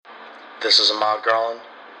This is Ahmad Garland,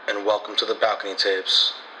 and welcome to the Balcony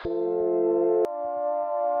Tapes.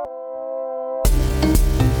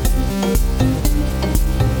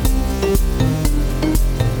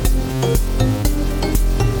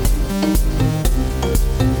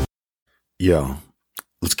 Yo,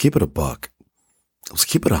 let's keep it a buck. Let's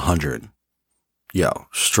keep it 100. Yo,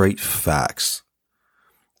 straight facts.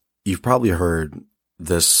 You've probably heard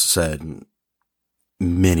this said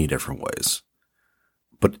many different ways,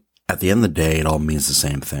 but at the end of the day, it all means the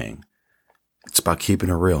same thing. It's about keeping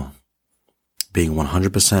it real, being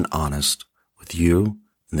 100% honest with you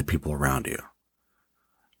and the people around you.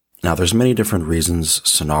 Now, there's many different reasons,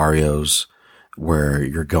 scenarios where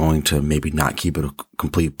you're going to maybe not keep it a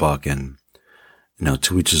complete buck, and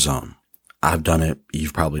to each his own. I've done it.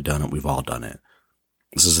 You've probably done it. We've all done it.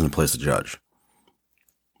 This isn't a place to judge.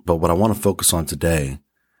 But what I want to focus on today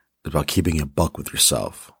is about keeping it a buck with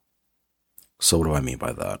yourself. So what do I mean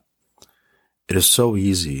by that? It is so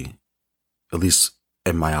easy, at least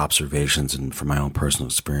in my observations and from my own personal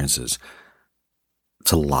experiences,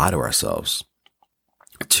 to lie to ourselves,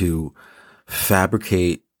 to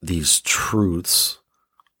fabricate these truths,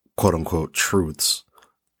 quote unquote truths,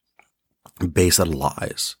 based on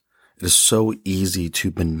lies. It is so easy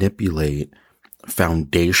to manipulate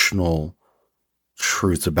foundational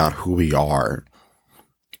truths about who we are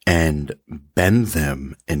and bend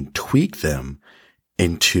them and tweak them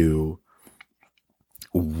into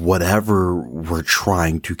whatever we're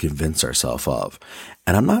trying to convince ourselves of.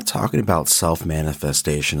 And I'm not talking about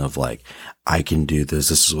self-manifestation of like, I can do this.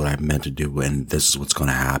 This is what I'm meant to do. And this is what's going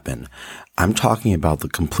to happen. I'm talking about the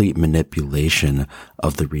complete manipulation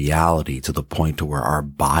of the reality to the point to where our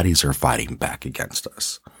bodies are fighting back against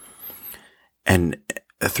us. And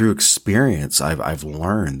through experience, I've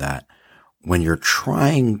learned that when you're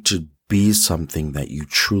trying to be something that you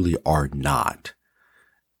truly are not,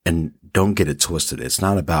 and don't get it twisted, it's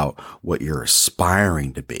not about what you're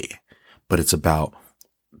aspiring to be, but it's about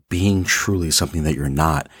being truly something that you're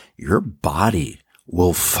not. Your body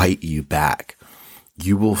will fight you back.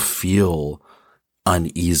 You will feel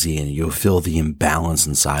uneasy and you'll feel the imbalance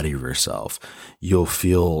inside of yourself. You'll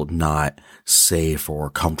feel not safe or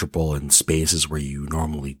comfortable in spaces where you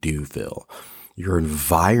normally do feel. Your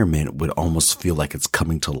environment would almost feel like it's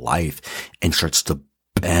coming to life and starts to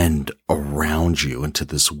bend around you into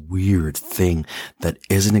this weird thing that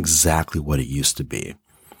isn't exactly what it used to be.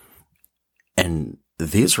 And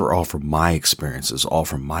these are all from my experiences, all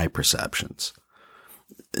from my perceptions.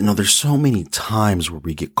 There's so many times where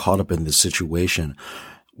we get caught up in this situation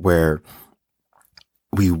where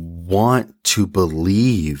we want to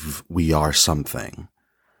believe we are something,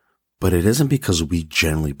 but it isn't because we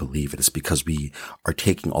genuinely believe it. It's because we are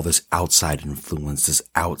taking all this outside influence, this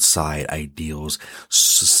outside ideals,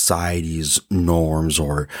 society's norms,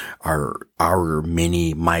 or our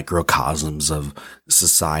mini microcosms of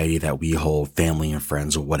society that we hold, family and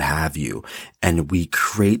friends or what have you. And we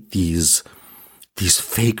create these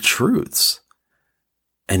fake truths.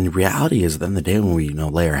 And reality is, at the end of the day, when we,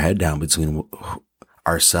 lay our head down between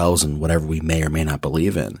ourselves and whatever we may or may not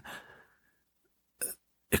believe in,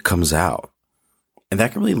 it comes out. And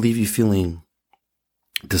that can really leave you feeling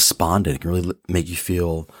despondent. It can really make you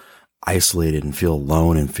feel isolated and feel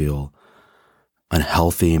alone and feel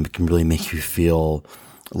unhealthy, and it can really make you feel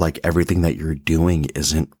like everything that you're doing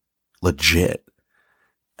isn't legit.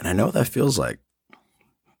 And I know what that feels like.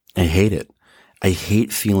 I hate it. I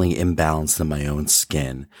hate feeling imbalanced in my own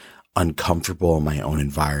skin, uncomfortable in my own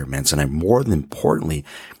environments. And more than importantly,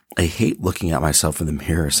 I hate looking at myself in the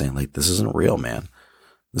mirror saying like, this isn't real, man.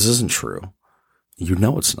 This isn't true.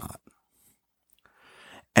 It's not.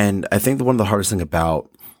 And I think that one of the hardest thing about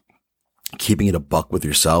keeping it a buck with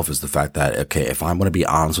yourself is the fact that, okay, if I'm going to be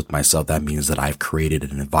honest with myself, that means that I've created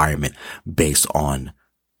an environment based on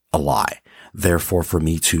a lie. Therefore, for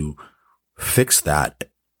me to fix that,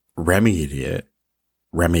 remedy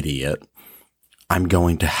it, I'm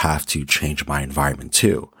going to have to change my environment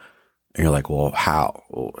too. And you're like, well, how?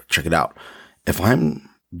 Well, check it out. If I'm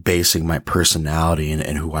basing my personality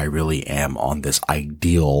and who I really am on this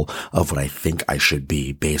ideal of what I think I should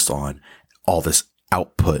be based on all this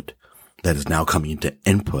output that is now coming into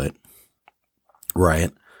input,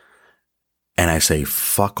 right? And I say,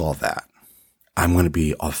 fuck all that. I'm going to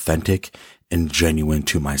be authentic and genuine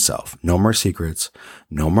to myself. No more secrets,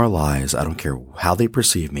 no more lies. I don't care how they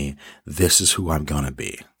perceive me. This is who I'm going to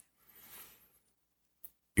be.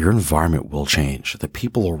 Your environment will change. The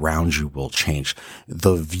people around you will change.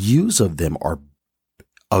 The views of them are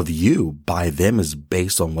of you by them is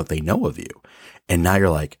based on what they know of you. And now you're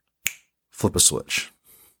like, flip a switch.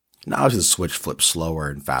 Now, obviously, the switch flips slower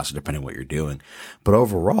and faster depending on what you're doing. But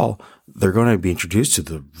overall, they're going to be introduced to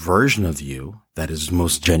the version of you that is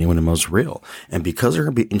most genuine and most real. And because they're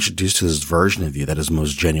going to be introduced to this version of you that is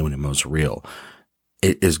most genuine and most real,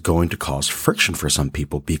 it is going to cause friction for some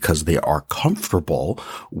people because they are comfortable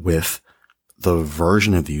with the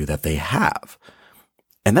version of you that they have.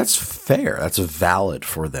 And that's fair. That's valid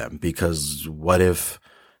for them, because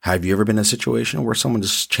have you ever been in a situation where someone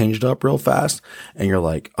just changed up real fast and you're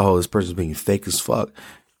like, oh, this person's being fake as fuck?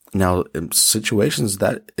 Now, in situations,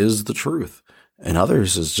 that is the truth. And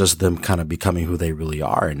others is just them kind of becoming who they really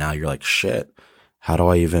are. And now you're like, shit, how do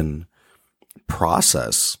I even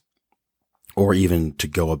process or even to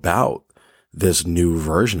go about this new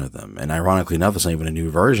version of them? And ironically enough, it's not even a new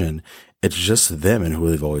version. It's just them and who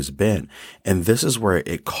they've always been. And this is where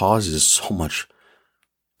it causes so much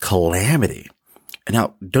calamity. And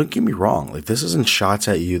now, don't get me wrong. Like, this isn't shots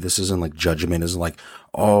at you. This isn't like judgment. It isn't like,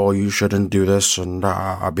 oh, you shouldn't do this and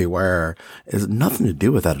beware. It has nothing to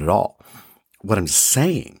do with that at all. What I'm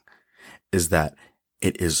saying is that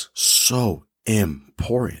it is so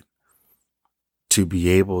important to be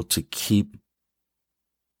able to keep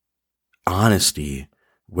honesty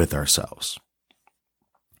with ourselves.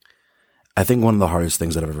 I think one of the hardest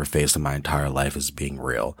things that I've ever faced in my entire life is being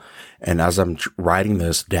real. And as I'm writing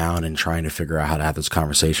this down and trying to figure out how to have this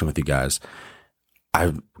conversation with you guys,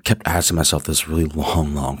 I've kept asking myself this really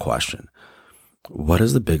long question. What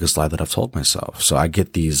is the biggest lie that I've told myself? So I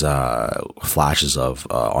get these flashes of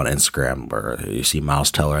on Instagram where you see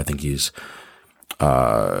Miles Teller. I think he's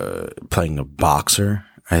playing a boxer,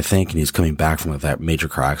 I think, and he's coming back from that major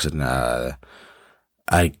car accident.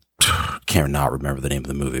 I can't not remember the name of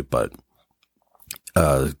the movie, but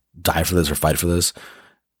Die for This or Fight for This.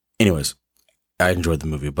 Anyways, I enjoyed the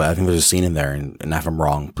movie, but I think there's a scene in there, and if I'm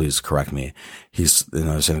wrong, please correct me. He's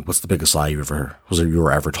saying, "What's the biggest lie you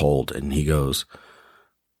were ever told?" And he goes,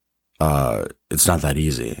 "It's not that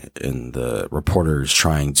easy." And the reporter is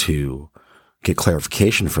trying to get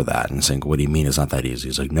clarification for that and saying, "What do you mean it's not that easy?"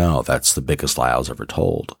 He's like, "No, that's the biggest lie I was ever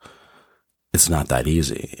told. It's not that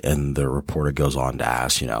easy." And the reporter goes on to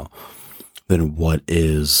ask, then what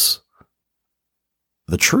is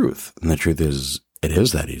the truth? And the truth is, it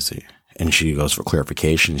is that easy. And she goes for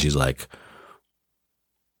clarification. She's like,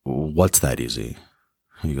 "What's that easy?"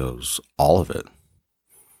 He goes, "All of it.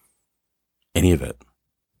 Any of it."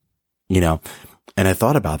 And I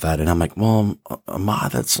thought about that, and I'm like, well,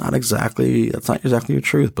 Ahmad, that's not exactly the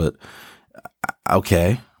truth, but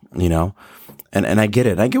okay, and I get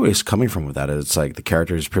it. I get where he's coming from with that. It's like the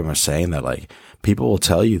character is pretty much saying that, like, people will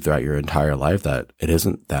tell you throughout your entire life that it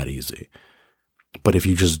isn't that easy. But if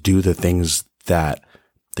you just do the things that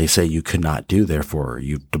they say you could not do, therefore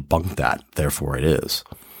you debunk that, therefore it is.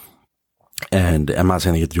 And I'm not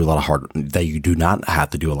saying that you do not have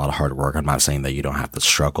to do a lot of hard work. I'm not saying that you don't have to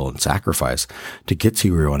struggle and sacrifice to get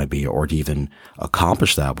to where you want to be or to even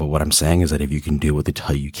accomplish that. But what I'm saying is that if you can do what they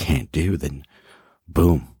tell you can't do, then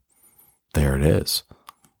boom, there it is.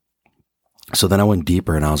 So then I went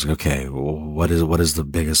deeper and I was like, okay, well, what is the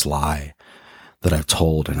biggest lie that I've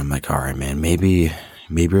told? And I'm like, all right, man, maybe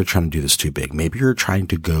you're trying to do this too big. Maybe you're trying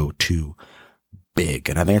to go too big.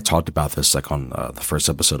 And I think I talked about this like on the first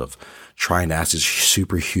episode of trying to ask these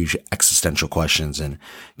super huge existential questions and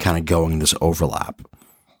kind of going this overlap.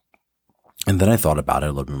 And then I thought about it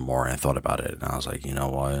a little bit more, and I thought about it and I was like, you know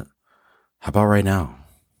what? How about right now?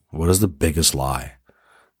 What is the biggest lie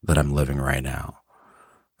that I'm living right now?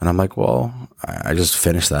 And I'm like, well, I just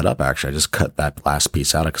finished that up. Actually, I just cut that last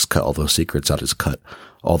piece out. I just cut all those secrets out. I just cut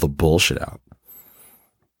all the bullshit out.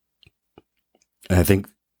 And I think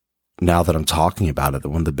now that I'm talking about it, that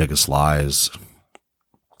one of the biggest lies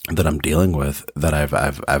that I'm dealing with, that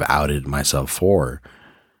I've outed myself for,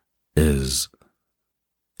 is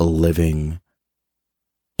living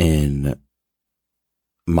in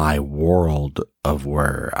my world of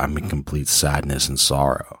where I'm in complete sadness and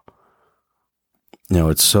sorrow.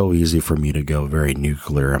 It's so easy for me to go very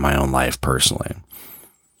nuclear in my own life personally.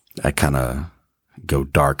 I kind of go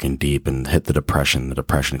dark and deep and hit the depression. The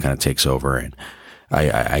depression kind of takes over, and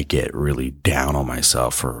I get really down on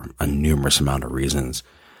myself for a numerous amount of reasons.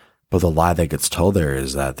 But the lie that gets told there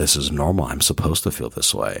is that this is normal. I'm supposed to feel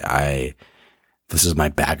this way. This is my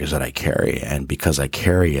baggage that I carry. And because I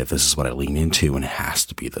carry it, this is what I lean into, and it has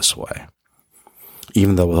to be this way.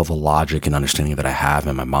 Even though with all the logic and understanding that I have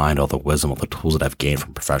in my mind, all the wisdom, all the tools that I've gained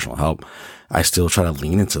from professional help, I still try to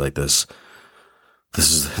lean into like this.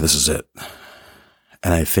 This is it.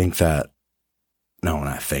 And I think that,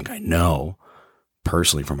 I know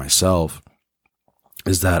personally for myself,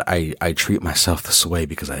 is that I treat myself this way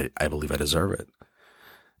because I believe I deserve it.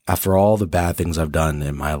 After all the bad things I've done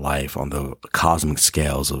in my life on the cosmic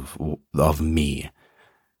scales of me,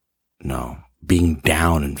 being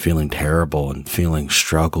down and feeling terrible and feeling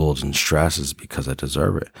struggled and stressed is because I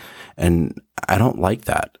deserve it. And I don't like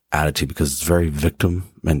that attitude because it's very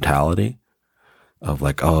victim mentality of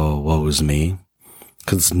like, oh, woe is me.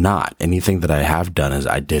 Because it's not. Anything that I have done is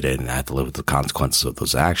I did it and I have to live with the consequences of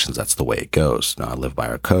those actions. That's the way it goes. I live by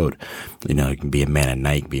our code. You can be a man at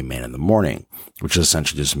night, you can be a man in the morning, which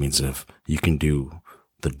essentially just means if you can do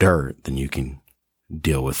the dirt, then you can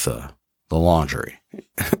deal with the laundry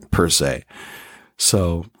per se.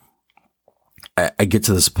 So I get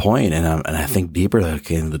to this point and I think deeper, like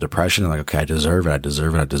in the depression, like, okay, I deserve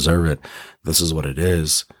it. This is what it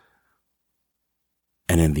is.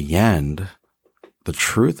 And in the end, the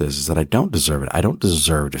truth is that I don't deserve it. I don't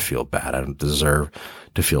deserve to feel bad. I don't deserve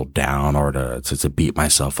to feel down or to beat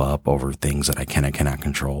myself up over things that I can and cannot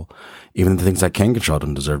control. Even the things I can control, I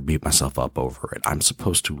don't deserve to beat myself up over it. I'm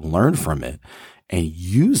supposed to learn from it and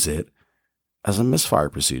use it as a misfire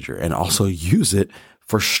procedure and also use it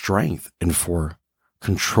for strength and for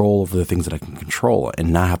control over the things that I can control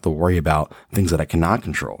and not have to worry about things that I cannot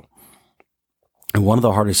control. And one of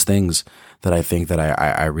the hardest things that I think that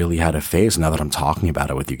I really had to face now that I'm talking about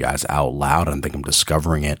it with you guys out loud, and I think I'm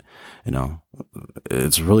discovering it,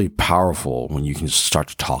 it's really powerful when you can just start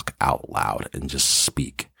to talk out loud and just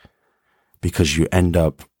speak, because you end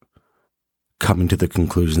up coming to the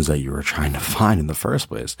conclusions that you were trying to find in the first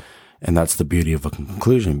place. And that's the beauty of a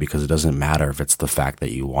conclusion, because it doesn't matter if it's the fact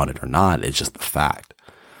that you want it or not. It's just the fact.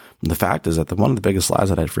 And the fact is that one of the biggest lies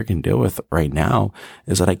that I freaking deal with right now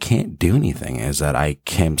is that I can't do anything, is that I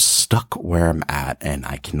am stuck where I'm at and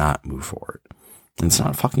I cannot move forward. And it's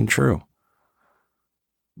not fucking true.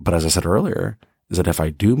 But as I said earlier, is that if I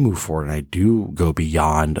do move forward and I do go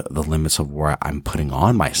beyond the limits of where I'm putting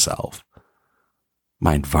on myself,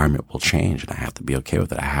 my environment will change and I have to be okay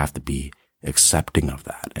with it. I have to be accepting of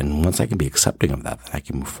that. And once I can be accepting of that, then I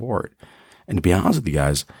can move forward. And to be honest with you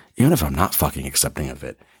guys, even if I'm not fucking accepting of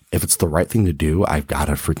it, if it's the right thing to do, I've got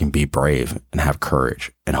to freaking be brave and have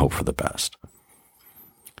courage and hope for the best.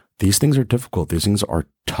 These things are difficult. These things are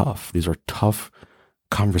tough. These are tough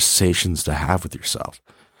conversations to have with yourself.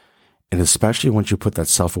 And especially once you put that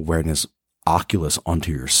self-awareness oculus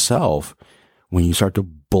onto yourself, when you start to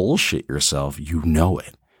bullshit yourself, you know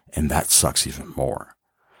it. And that sucks even more.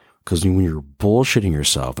 Because when you're bullshitting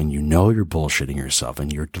yourself and you know you're bullshitting yourself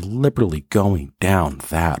and you're deliberately going down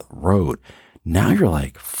that road, now you're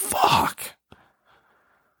like, fuck,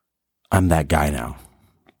 I'm that guy now.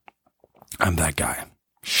 I'm that guy.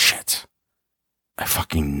 Shit. I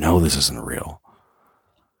fucking know this isn't real.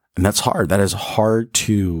 And that's hard. That is hard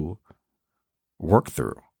to work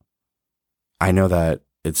through. I know that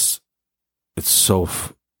it's so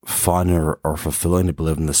fun or fulfilling to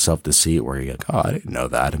live in the self-deceit where you're like, oh, I didn't know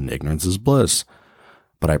that, and ignorance is bliss.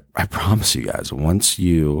 But I promise you guys, once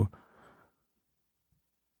you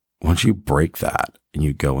break that and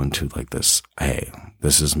you go into like this, hey,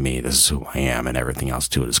 this is me, this is who I am, and everything else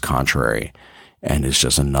to it is contrary, and it's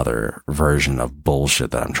just another version of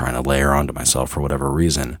bullshit that I'm trying to layer onto myself for whatever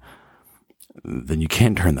reason, then you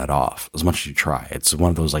can't turn that off as much as you try. It's one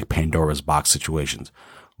of those like Pandora's box situations.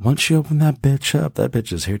 Once you open that bitch up, that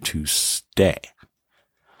bitch is here to stay.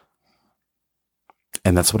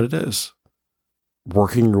 And that's what it is.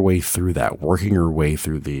 Working your way through that, working your way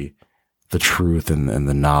through the truth and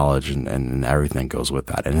the knowledge and everything goes with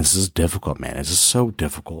that. And this is difficult, man. It's just so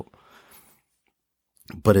difficult.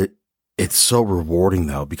 But it's so rewarding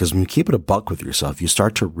though, because when you keep it a buck with yourself, you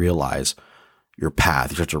start to realize your path.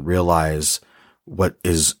 You start to realize what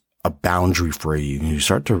is a boundary for you. And you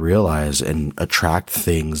start to realize and attract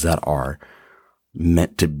things that are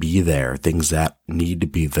meant to be there, things that need to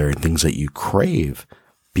be there, and things that you crave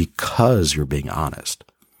because you're being honest.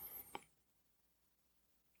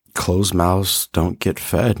 Closed mouths don't get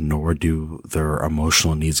fed, nor do their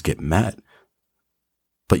emotional needs get met.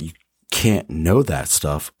 But you can't know that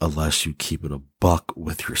stuff unless you keep it a buck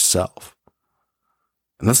with yourself.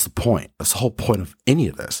 And that's the point. That's the whole point of any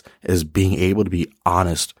of this, is being able to be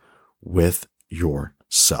honest with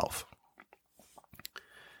yourself.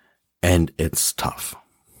 And it's tough.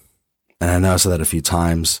 And I know I said that a few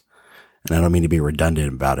times, and I don't mean to be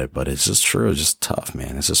redundant about it, but it's just true. It's just tough,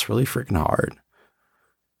 man. It's just really freaking hard.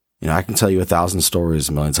 I can tell you 1,000 stories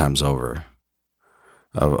a million times over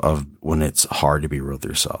of when it's hard to be real with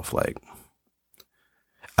yourself. Like,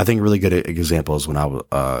 I think a really good example is when I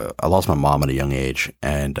lost my mom at a young age,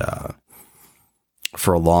 and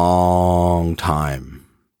for a long time,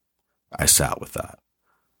 I sat with that.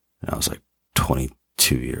 And I was like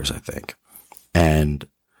 22 years, I think. And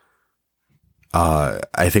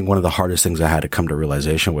I think one of the hardest things I had to come to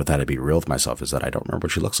realization with, how to be real with myself, is that I don't remember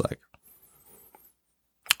what she looks like.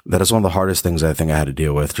 That is one of the hardest things I think I had to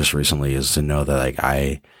deal with just recently, is to know that like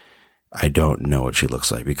I don't know what she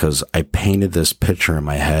looks like, because I painted this picture in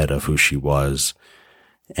my head of who she was,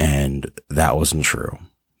 and that wasn't true.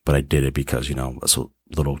 But I did it because, that's what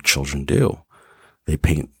little children do. They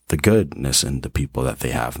paint the goodness in the people that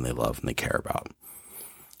they have and they love and they care about.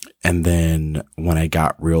 And then when I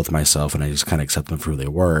got real with myself and I just kind of accepted them for who they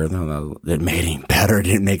were, it made it any better. It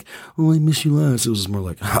didn't make, oh, I miss you less. It was more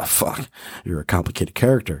like, oh, fuck, you're a complicated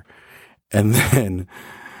character. And then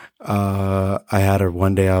I had her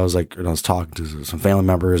one day, I was talking to some family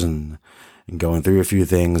members and going through a few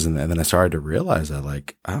things. And then I started to realize that,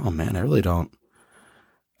 like, oh man, I don't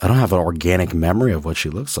have an organic memory of what she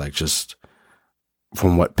looks like, just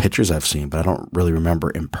from what pictures I've seen, but I don't really remember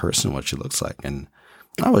in person what she looks like. And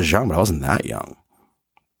I was young, but I wasn't that young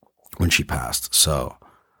when she passed. So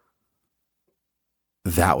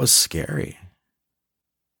that was scary.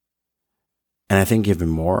 And I think even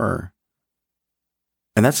more,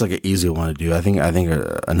 and that's like an easy one to do. I think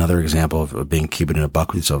another example of being keeping in a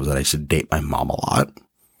buck with yourself is that I used to date my mom a lot.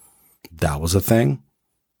 That was a thing.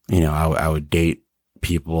 I would date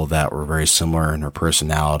people that were very similar in her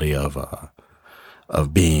personality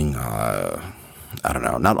of being, I don't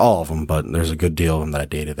know, not all of them, but there's a good deal of them that I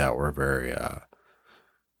dated that were very, I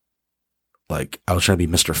was trying to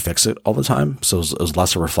be Mr. Fix-It all the time. So it was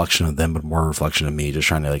less a reflection of them, but more a reflection of me, just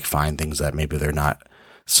trying to find things that maybe they're not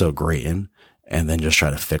so great in, and then just try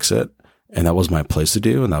to fix it. And that was my place to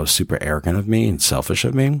do. And that was super arrogant of me and selfish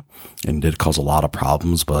of me, and did cause a lot of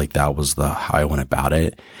problems. But that was how I went about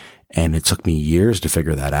it. And it took me years to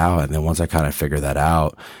figure that out. And then once I kind of figured that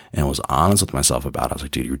out and was honest with myself about it, I was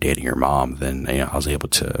like, dude, you're dating your mom. Then, I was able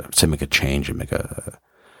to make a change and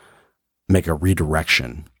make a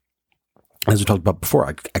redirection. As we talked about before,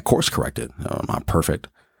 I course corrected. I'm not perfect,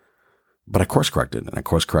 but I course corrected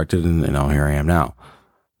and, here I am now.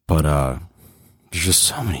 But, there's just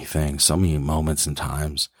so many things, so many moments and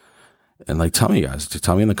times. And tell me, guys,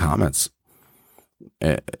 tell me in the comments,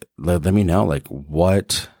 let me know,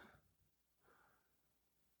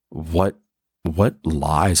 what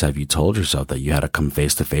lies have you told yourself that you had to come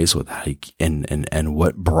face to face with? And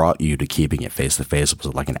what brought you to keeping it face to face? Was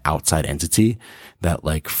it like an outside entity that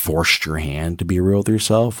forced your hand to be real with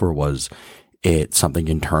yourself? Or was it something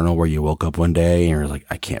internal where you woke up one day and you're like,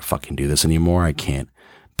 I can't fucking do this anymore. I can't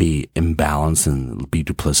be imbalanced and be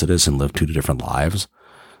duplicitous and live two different lives.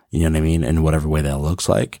 You know what I mean? In whatever way that looks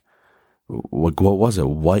like. What was it?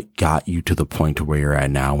 What got you to the point to where you're at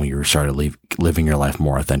now, when you started living your life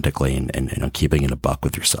more authentically and keeping it a buck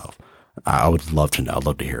with yourself? I would love to know. I'd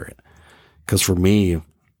love to hear it. Because for me,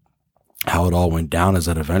 how it all went down is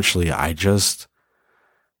that eventually I just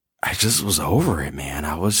was over it, man.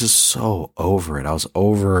 I was just so over it. I was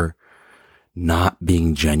over not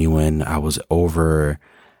being genuine. I was over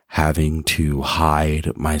having to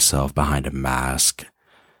hide myself behind a mask,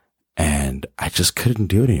 and I just couldn't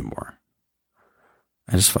do it anymore.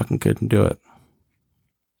 I just fucking couldn't do it.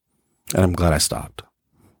 And I'm glad I stopped.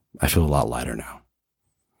 I feel a lot lighter now.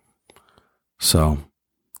 So,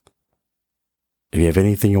 if you have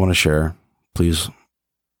anything you want to share, please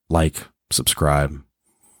subscribe.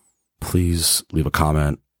 Please leave a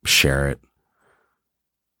comment, share it.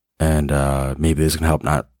 And maybe this can help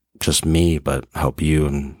not just me, but help you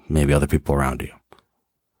and maybe other people around you.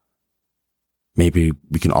 Maybe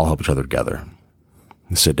we can all help each other together.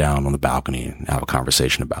 Sit down on the balcony and have a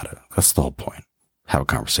conversation about it. That's the whole point. Have a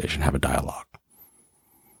conversation, have a dialogue.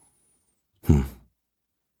 Well,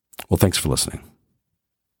 thanks for listening.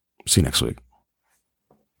 See you next week.